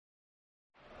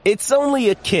It's only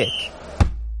a kick,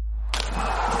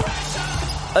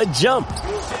 a jump,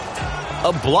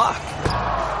 a block.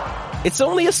 It's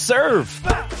only a serve.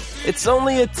 It's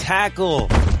only a tackle,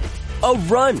 a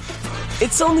run.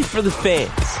 It's only for the fans.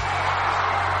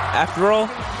 After all,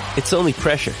 it's only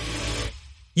pressure.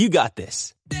 You got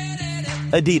this.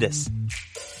 Adidas.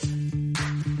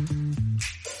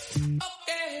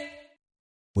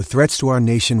 With threats to our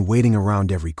nation waiting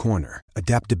around every corner,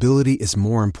 adaptability is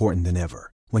more important than ever.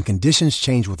 When conditions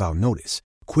change without notice,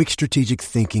 quick strategic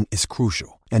thinking is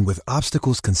crucial. And with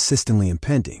obstacles consistently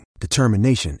impending,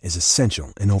 determination is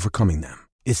essential in overcoming them.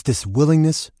 It's this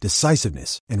willingness,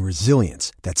 decisiveness, and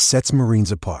resilience that sets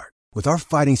Marines apart. With our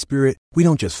fighting spirit, we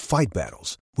don't just fight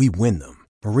battles, we win them.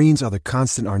 Marines are the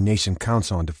constant our nation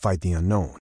counts on to fight the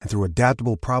unknown. And through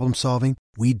adaptable problem solving,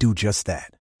 we do just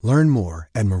that. Learn more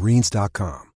at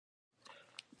marines.com.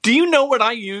 Do you know what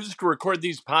I use to record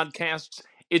these podcasts?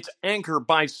 It's Anchor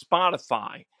by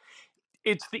Spotify.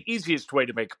 It's the easiest way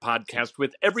to make a podcast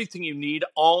with everything you need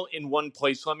all in one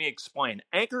place. Let me explain.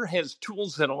 Anchor has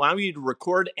tools that allow you to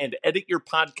record and edit your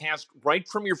podcast right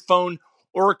from your phone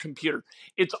or a computer.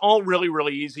 It's all really,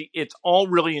 really easy. It's all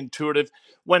really intuitive.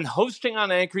 When hosting on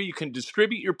Anchor, you can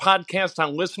distribute your podcast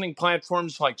on listening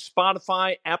platforms like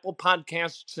Spotify, Apple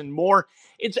Podcasts, and more.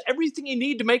 It's everything you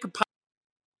need to make a podcast.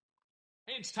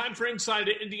 Hey, it's time for Inside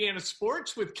Indiana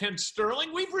Sports with Kent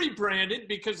Sterling. We've rebranded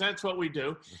because that's what we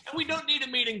do, and we don't need a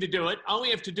meeting to do it. All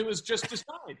we have to do is just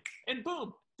decide, and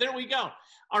boom, there we go.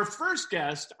 Our first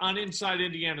guest on Inside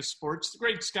Indiana Sports, the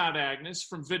great Scott Agness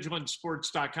from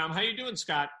VigilantSports.com. How you doing,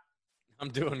 Scott? I'm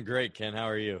doing great, Ken. How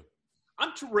are you?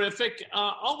 I'm terrific.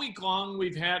 All week long,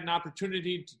 we've had an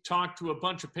opportunity to talk to a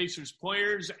bunch of Pacers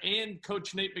players and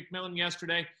Coach Nate McMillan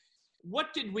yesterday.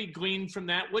 What did we glean from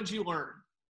that? What did you learn?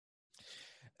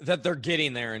 That they're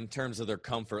getting there in terms of their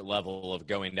comfort level of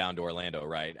going down to Orlando,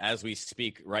 right? As we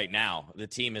speak right now, the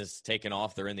team is taken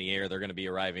off. They're in the air. They're going to be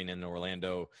arriving in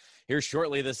Orlando here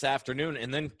shortly this afternoon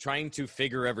and then trying to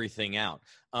figure everything out.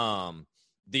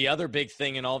 The other big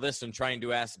thing in all this and trying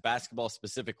to ask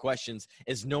basketball-specific questions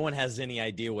is no one has any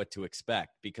idea what to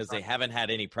expect because they haven't had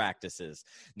any practices.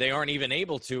 They aren't even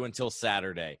able to until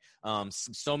Saturday.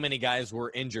 So many guys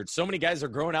were injured. So many guys are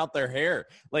growing out their hair.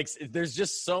 Like, there's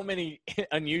just so many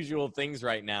unusual things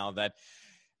right now that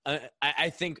I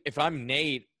think if I'm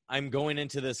Nate, I'm going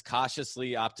into this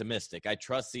cautiously optimistic. I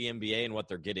trust the NBA and what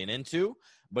they're getting into,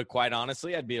 but quite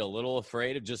honestly, I'd be a little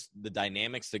afraid of just the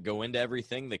dynamics that go into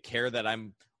everything, the care that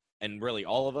and really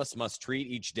all of us must treat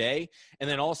each day. And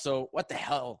then also, what the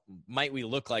hell might we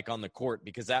look like on the court?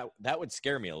 Because that would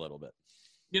scare me a little bit.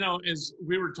 You know, as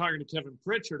we were talking to Kevin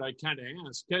Pritchard, I kind of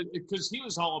asked, because he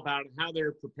was all about how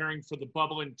they're preparing for the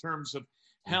bubble in terms of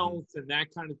health and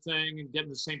that kind of thing and getting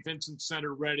the St. Vincent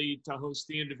Center ready to host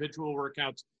the individual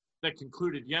workouts that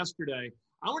concluded yesterday.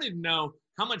 I wanted to know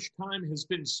how much time has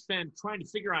been spent trying to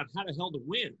figure out how the hell to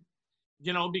win,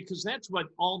 you know, because that's what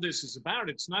all this is about.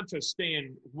 It's not just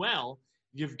staying well.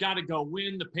 You've got to go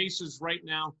win. The Pacers right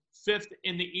now, 5th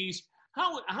in the East.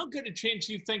 How good a chance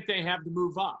do you think they have to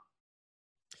move up?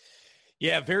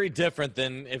 Yeah, very different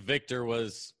than if Victor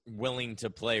was willing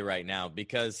to play right now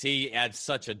because he adds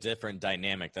such a different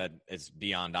dynamic that it's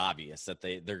beyond obvious that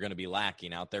they're going to be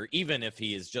lacking out there, even if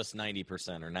he is just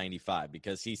 90% or 95,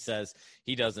 because he says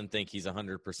he doesn't think he's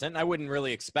 100%. I wouldn't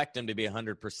really expect him to be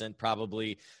 100%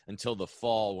 probably until the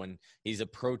fall when he's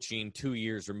approaching 2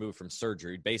 years removed from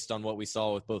surgery, based on what we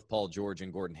saw with both Paul George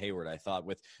and Gordon Hayward, I thought,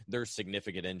 with their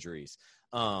significant injuries.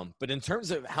 But in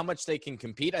terms of how much they can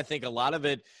compete, I think a lot of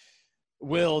it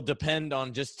will depend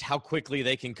on just how quickly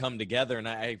they can come together. And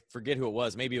I forget who it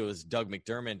was. Maybe it was Doug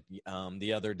McDermott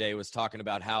the other day was talking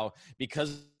about how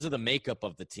because of the makeup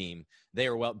of the team, they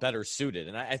are better suited.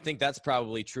 And I think that's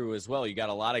probably true as well. You got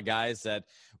a lot of guys that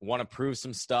want to prove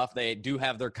some stuff. They do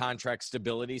have their contract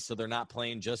stability, so they're not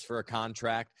playing just for a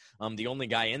contract. The only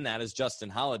guy in that is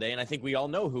Justin Holiday. And I think we all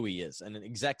know who he is and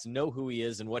execs know who he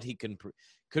is and what he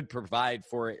could provide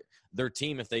for their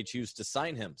team if they choose to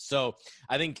sign him. So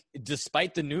I think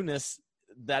despite the newness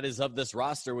that is of this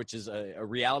roster, which is a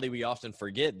reality we often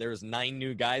forget, there's 9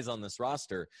 new guys on this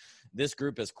roster. This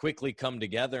group has quickly come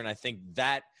together, and I think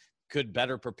that could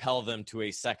better propel them to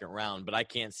a second round, but I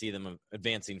can't see them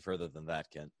advancing further than that,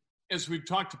 Kent. As we've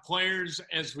talked to players,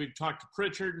 as we've talked to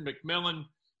Pritchard and McMillan,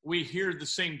 we hear the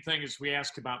same thing as we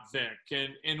ask about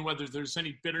Vic and whether there's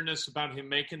any bitterness about him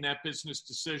making that business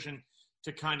decision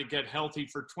to kind of get healthy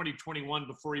for 2021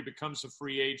 before he becomes a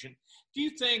free agent. Do you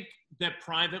think that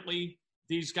privately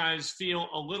these guys feel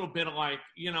a little bit like,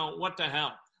 you know, what the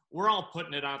hell? We're all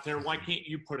putting it out there. Why can't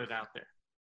you put it out there?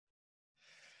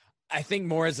 I think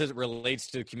more as it relates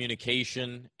to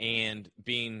communication and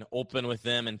being open with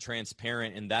them and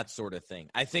transparent and that sort of thing.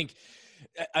 I think,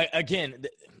 again,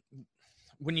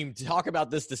 when you talk about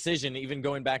this decision, even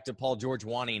going back to Paul George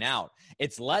wanting out,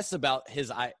 it's less about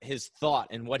his thought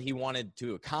and what he wanted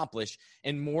to accomplish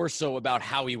and more so about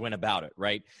how he went about it,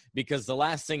 right? Because the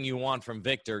last thing you want from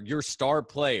Victor, your star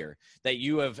player that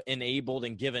you have enabled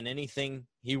and given anything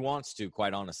he wants to,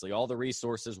 quite honestly, all the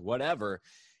resources, whatever,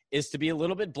 is to be a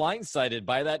little bit blindsided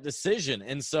by that decision.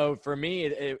 And so for me,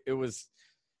 it was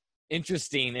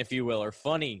interesting, if you will, or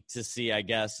funny to see, I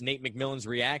guess, Nate McMillan's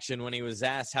reaction when he was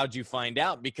asked, how'd you find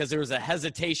out? Because there was a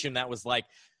hesitation that was like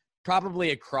probably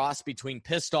a cross between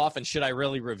pissed off and should I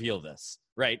really reveal this,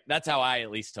 right? That's how I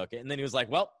at least took it. And then he was like,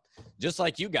 well, just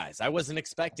like you guys, I wasn't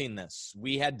expecting this.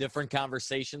 We had different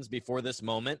conversations before this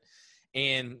moment.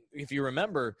 And if you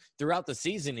remember, throughout the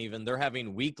season even, they're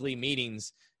having weekly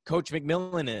meetings. Coach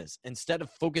McMillan is, instead of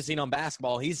focusing on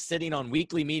basketball, he's sitting on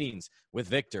weekly meetings with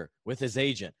Victor, with his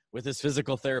agent, with his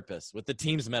physical therapist, with the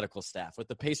team's medical staff, with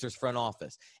the Pacers front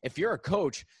office. If you're a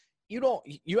coach,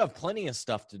 you have plenty of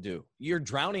stuff to do. You're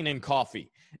drowning in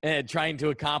coffee and trying to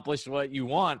accomplish what you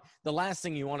want. The last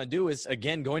thing you want to do is,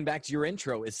 again, going back to your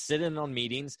intro, is sit in on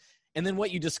meetings. And then what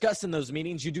you discuss in those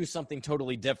meetings, you do something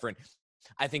totally different.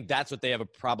 I think that's what they have a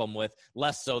problem with,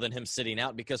 less so than him sitting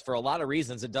out, because for a lot of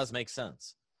reasons, it does make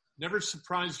sense. Never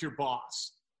surprise your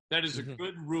boss. That is a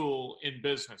good rule in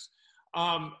business.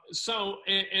 So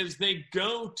as they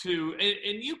go to,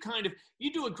 and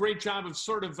you do a great job of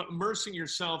sort of immersing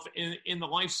yourself in the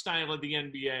lifestyle of the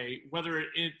NBA, whether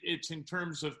it's in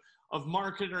terms of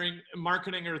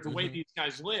marketing or the way these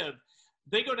guys live.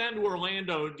 They go down to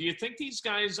Orlando. Do you think these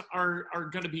guys are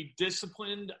going to be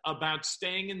disciplined about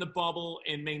staying in the bubble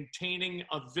and maintaining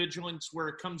a vigilance where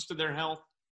it comes to their health?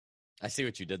 I see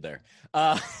what you did there.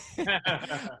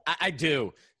 I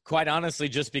do, quite honestly,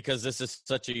 just because this is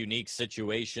such a unique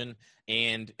situation,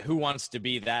 and who wants to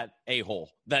be that a-hole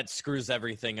that screws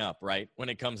everything up, right, when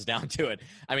it comes down to it?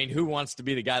 I mean, who wants to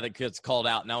be the guy that gets called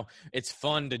out? Now, it's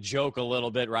fun to joke a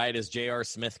little bit, right? Is J.R.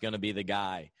 Smith going to be the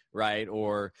guy, right?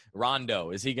 Or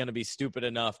Rondo, is he going to be stupid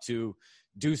enough to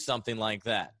do something like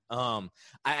that?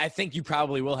 I think you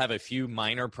probably will have a few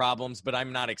minor problems, but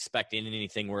I'm not expecting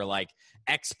anything where like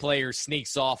X player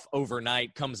sneaks off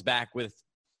overnight, comes back with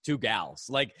 2 gals.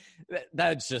 Like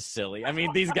that's just silly. I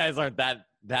mean, these guys aren't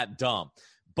that dumb.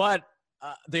 But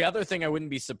the other thing I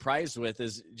wouldn't be surprised with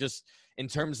is just in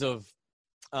terms of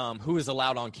who is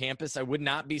allowed on campus. I would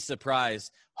not be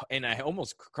surprised, and I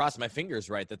almost crossed my fingers,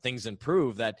 right, that things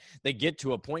improve, that they get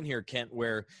to a point here, Kent,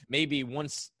 where maybe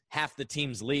once half the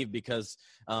teams leave because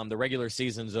the regular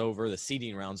season's over, the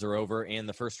seeding rounds are over, and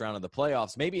the first round of the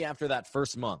playoffs, maybe after that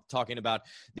first month, talking about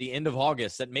the end of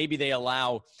August, that maybe they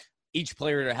allow each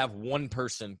player to have one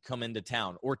person come into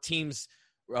town, or teams'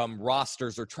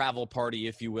 rosters or travel party,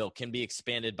 if you will, can be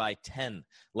expanded by 10,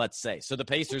 let's say. So the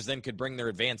Pacers then could bring their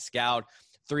advanced scout,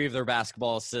 3 of their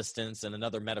basketball assistants, and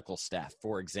another medical staff,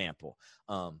 for example.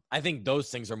 I think those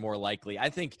things are more likely. I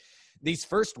think this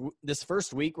first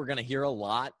week we're going to hear a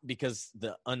lot because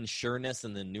the unsureness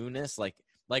and the newness, like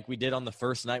we did on the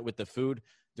first night with the food.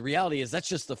 The reality is that's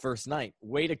just the first night.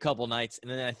 Wait a couple nights,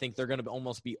 and then I think they're going to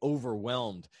almost be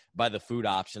overwhelmed by the food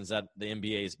options that the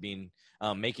NBA is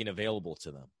making available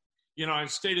to them. You know,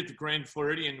 I've stayed at the Grand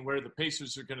Floridian where the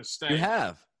Pacers are going to stay. You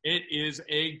have? It is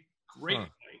a great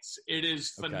place. It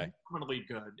is phenomenally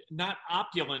good. Not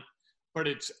opulent, but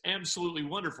it's absolutely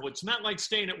wonderful. It's not like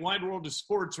staying at Wide World of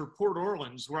Sports or Port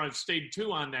Orleans, where I've stayed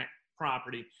too on that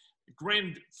property.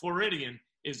 Grand Floridian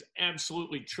is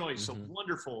absolutely choice. A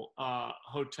wonderful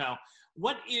hotel.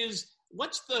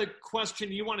 What's the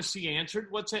question you want to see answered?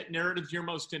 What's that narrative you're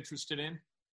most interested in?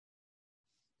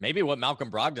 Maybe what Malcolm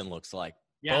Brogdon looks like,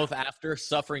 both after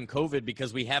suffering COVID,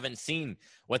 because we haven't seen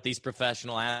what these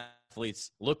professional athletes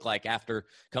look like after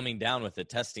coming down with it,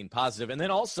 testing positive. And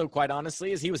then also, quite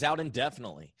honestly, is he was out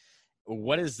indefinitely.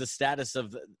 What is the status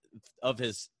of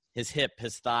his hip,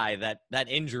 his thigh, that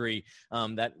injury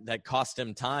that cost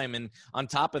him time? And on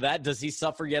top of that, does he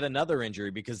suffer yet another injury?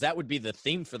 Because that would be the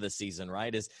theme for the season,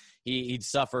 right? Is he'd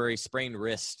suffer a sprained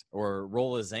wrist or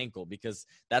roll his ankle, because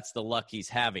that's the luck he's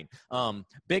having.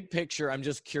 Big picture, I'm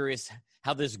just curious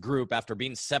how this group, after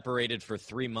being separated for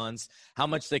 3 months, how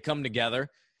much they come together.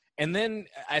 And then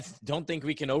I don't think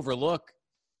we can overlook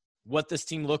what this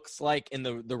team looks like and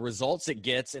the results it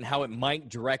gets and how it might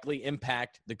directly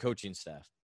impact the coaching staff.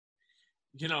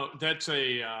 You know, that's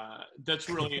a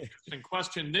really interesting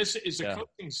question. This is a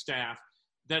coaching staff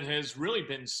that has really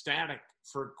been static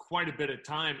for quite a bit of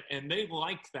time, and they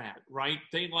like that, right?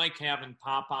 They like having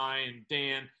Popeye and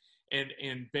Dan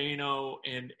and Bano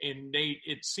and Nate,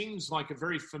 it seems like a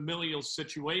very familial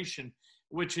situation,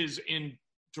 which is in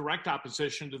direct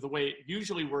opposition to the way it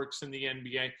usually works in the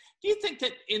NBA. Do you think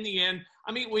that in the end,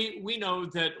 I mean, we know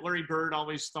that Larry Bird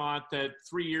always thought that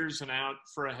 3 years and out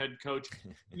for a head coach.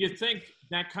 You think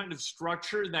that kind of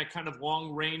structure, that kind of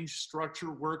long-range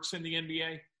structure works in the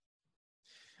NBA?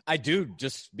 I do,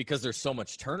 just because there's so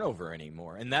much turnover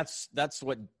anymore. And that's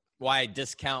why I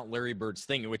discount Larry Bird's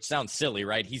thing, which sounds silly,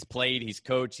 right? He's played, he's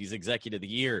coached, he's executive of the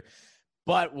year.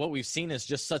 But what we've seen is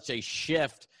just such a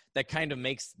shift that kind of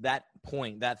makes that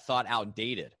point, that thought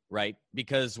outdated, right?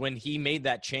 Because when he made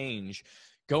that change,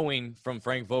 going from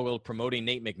Frank Vogel promoting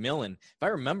Nate McMillan, if I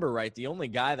remember right, the only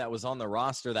guy that was on the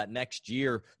roster that next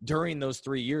year during those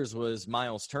 3 years was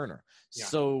Miles Turner. Yeah.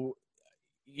 So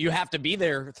you have to be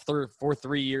there for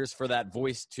 3 years for that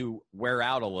voice to wear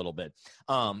out a little bit.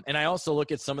 And I also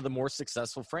look at some of the more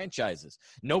successful franchises.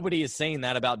 Nobody is saying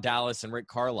that about Dallas and Rick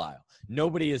Carlisle.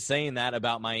 Nobody is saying that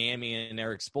about Miami and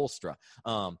Eric Spoelstra.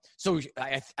 So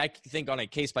I think on a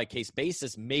case-by-case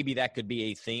basis, maybe that could be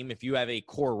a theme. If you have a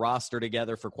core roster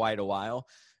together for quite a while,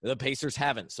 the Pacers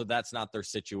haven't, so that's not their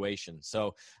situation.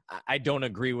 So I don't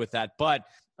agree with that. But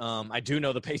I do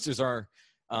know the Pacers are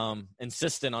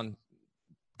insistent on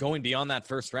going beyond that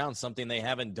first round, something they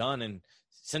haven't done and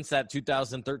since that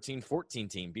 2013-14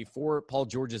 team before Paul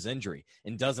George's injury.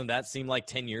 And doesn't that seem like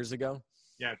 10 years ago?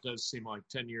 Yeah, it does seem like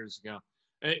 10 years ago.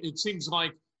 It seems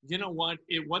like, you know what,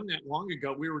 it wasn't that long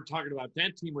ago. We were talking about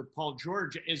that team with Paul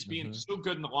George as being so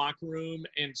good in the locker room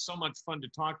and so much fun to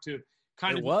talk to.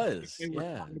 They were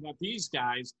talking about these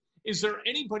guys. Is there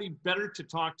anybody better to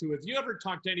talk to? Have you ever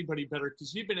talked to anybody better,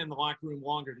 because you've been in the locker room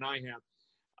longer than I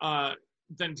have,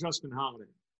 than Justin Holiday?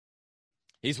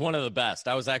 He's one of the best.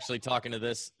 I was actually talking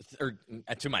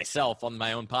to myself on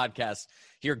my own podcast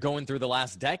here going through the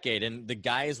last decade, and the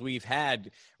guys we've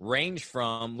had range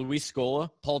from Luis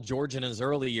Scola. Paul George in his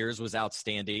early years was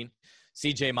outstanding.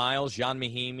 C.J. Miles, John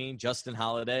Mahimi, Justin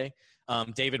Holiday,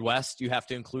 David West, you have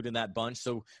to include in that bunch.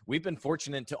 So we've been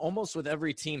fortunate to almost with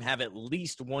every team have at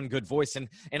least one good voice. And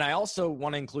I also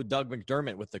want to include Doug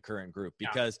McDermott with the current group,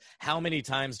 because how many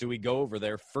times do we go over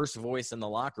their first voice in the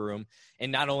locker room?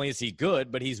 And not only is he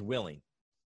good, but he's willing.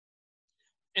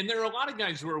 And there are a lot of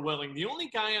guys who are willing. The only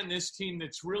guy on this team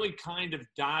that's really kind of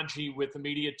dodgy with the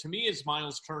media, to me, is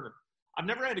Miles Turner. I've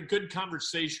never had a good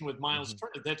conversation with Miles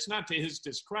Turner. That's not to his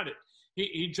discredit.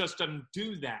 He just doesn't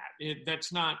do that.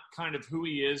 That's not kind of who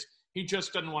he is. He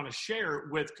just doesn't want to share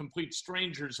with complete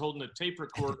strangers holding a tape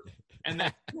recorder, and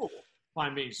that's cool by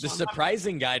me. So the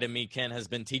surprising guy to me, Ken, has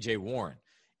been TJ Warren.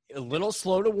 A little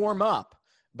slow to warm up,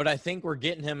 but I think we're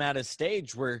getting him at a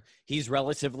stage where he's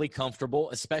relatively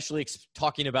comfortable, especially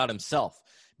talking about himself,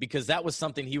 because that was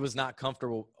something he was not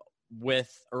comfortable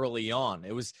with early on.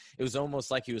 It was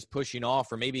almost like he was pushing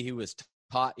off, or maybe he was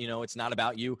taught, it's not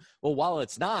about you. Well, while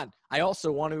it's not, I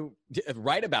also want to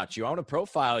write about you. I want to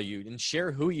profile you and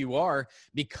share who you are,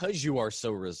 because you are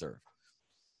so reserved.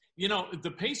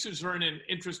 The Pacers are in an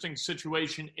interesting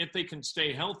situation if they can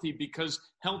stay healthy, because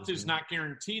health is not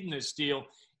guaranteed in this deal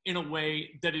in a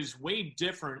way that is way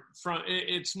different from,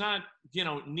 it's not,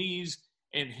 knees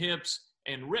and hips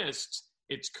and wrists,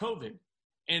 it's COVID.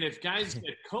 And if guys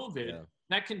get COVID,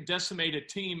 that can decimate a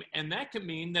team, and that can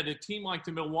mean that a team like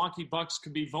the Milwaukee Bucks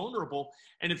could be vulnerable.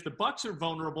 And if the Bucks are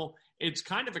vulnerable, it's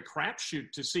kind of a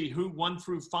crapshoot to see who 1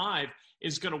 through 5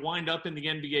 is going to wind up in the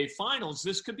NBA Finals.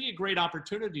 This could be a great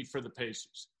opportunity for the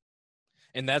Pacers.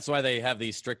 And that's why they have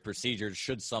these strict procedures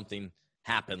should something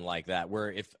happen like that,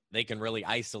 where if they can really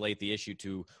isolate the issue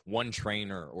to one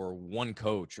trainer or one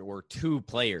coach or 2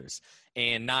 players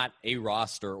and not a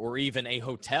roster or even a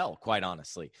hotel, quite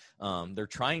honestly. They're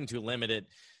trying to limit it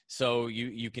so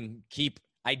you can keep,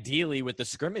 ideally with the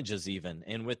scrimmages even,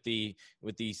 and with the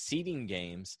seeding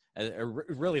games,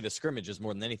 really the scrimmages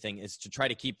more than anything, is to try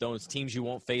to keep those teams you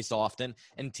won't face often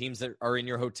and teams that are in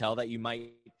your hotel that you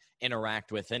might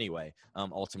interact with anyway,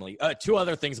 ultimately. 2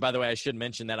 other things, by the way, I should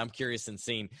mention that I'm curious in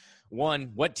seeing.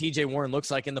 One, what TJ Warren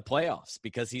looks like in the playoffs,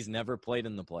 because he's never played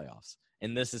in the playoffs.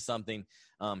 And this is something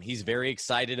he's very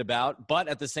excited about. But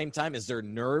at the same time, is there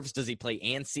nerves? Does he play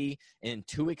antsy and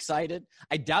too excited?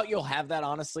 I doubt you'll have that,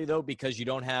 honestly, though, because you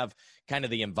don't have kind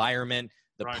of the environment,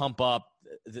 the pump up,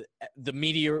 the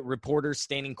media reporters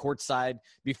standing courtside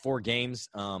before games,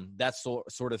 that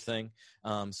sort of thing.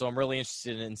 So I'm really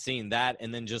interested in seeing that,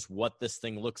 and then just what this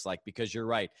thing looks like, because you're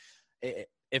right.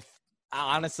 If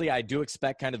honestly, I do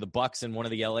expect kind of the Bucks and one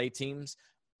of the LA teams,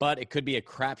 but it could be a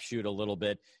crapshoot a little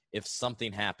bit if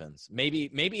something happens. Maybe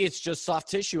it's just soft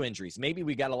tissue injuries. Maybe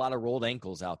we got a lot of rolled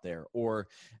ankles out there, or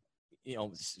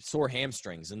sore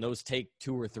hamstrings, and those take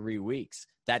 2 or 3 weeks.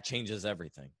 That changes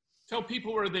everything. Tell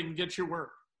people where they can get your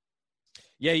work.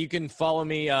 Yeah, you can follow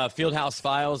me, Fieldhouse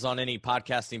Files, on any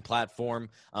podcasting platform,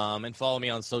 and follow me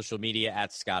on social media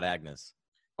at Scott Agness.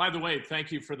 By the way,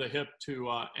 thank you for the hip to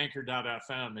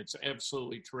Anchor.fm. It's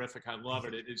absolutely terrific. I love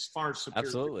it. It is far superior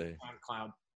to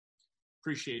SoundCloud.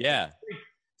 Appreciate it. Yeah.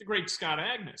 The great Scott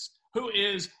Agness, who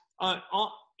is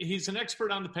he's an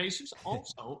expert on the Pacers,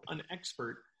 also an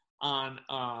expert on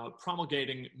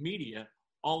promulgating media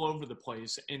all over the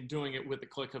place and doing it with a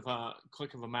click of a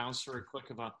mouse or a click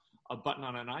of a button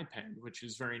on an iPad, which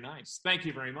is very nice. Thank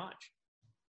you very much.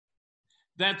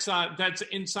 That's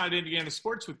Inside Indiana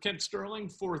Sports with Kent Sterling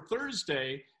for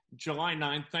Thursday, July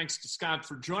 9th. Thanks to Scott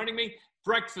for joining me.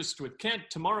 Breakfast with Kent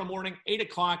tomorrow morning, 8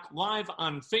 o'clock, live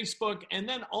on Facebook, and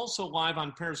then also live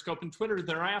on Periscope and Twitter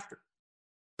thereafter.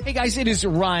 Hey guys, it is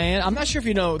Ryan. I'm not sure if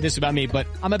you know this about me, but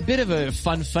I'm a bit of a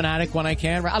fun fanatic when I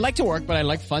can. I like to work, but I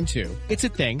like fun too. It's a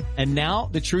thing. And now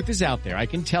the truth is out there. I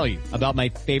can tell you about my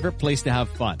favorite place to have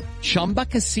fun. Chumba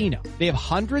Casino. They have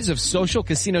hundreds of social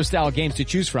casino style games to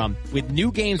choose from with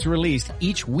new games released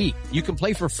each week. You can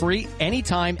play for free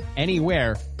anytime,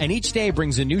 anywhere. And each day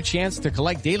brings a new chance to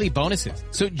collect daily bonuses.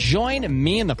 So join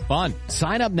me in the fun.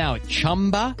 Sign up now at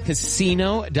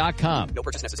ChumbaCasino.com. No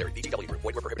purchase necessary. VGW Group.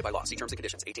 Void where prohibited by law. See terms and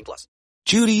conditions. 18+.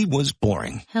 Judy was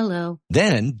boring. Hello.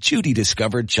 Then Judy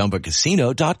discovered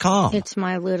ChumbaCasino.com. It's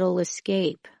my little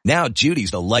escape. Now Judy's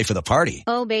the life of the party.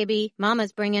 Oh, baby,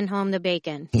 mama's bringing home the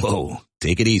bacon. Whoa,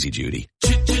 take it easy, Judy.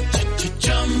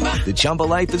 The Chumba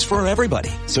life is for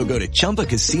everybody. So go to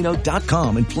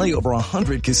ChumbaCasino.com and play over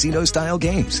 100 casino-style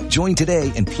games. Join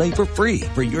today and play for free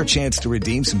for your chance to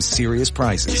redeem some serious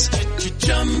prizes.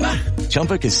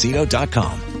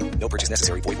 ChumbaCasino.com. No purchase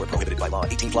necessary. Void where prohibited by law.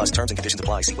 18+. Terms and conditions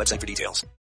apply. See website for details.